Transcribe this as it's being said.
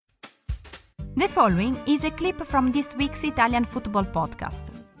The following is a clip from this week's Italian football podcast.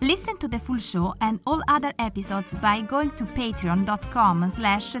 Listen to the full show and all other episodes by going to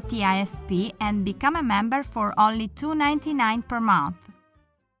patreon.com/TIFP and become a member for only $2.99 per month.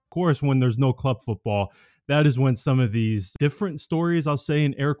 Of course, when there's no club football, that is when some of these different stories, I'll say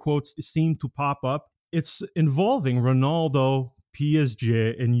in air quotes, seem to pop up. It's involving Ronaldo,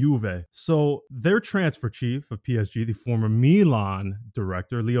 PSG, and Juve. So their transfer chief of PSG, the former Milan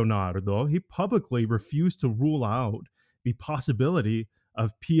director, Leonardo, he publicly refused to rule out the possibility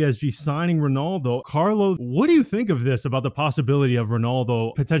of PSG signing Ronaldo. Carlo, what do you think of this about the possibility of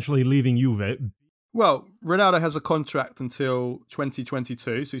Ronaldo potentially leaving Juve? Well, Ronaldo has a contract until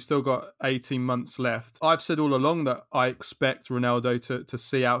 2022, so he's still got 18 months left. I've said all along that I expect Ronaldo to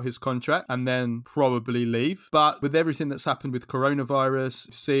see out his contract and then probably leave. But with everything that's happened with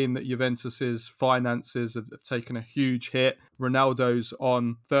coronavirus, seeing that Juventus's finances have taken a huge hit, Ronaldo's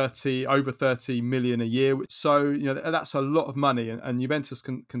on over 30 million a year. So, that's a lot of money, and Juventus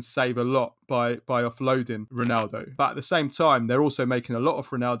can save a lot by offloading Ronaldo. But at the same time, they're also making a lot of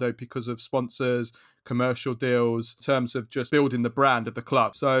Ronaldo because of sponsors, commercial deals, in terms of just building the brand of the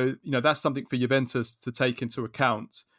club. So, that's something for Juventus to take into account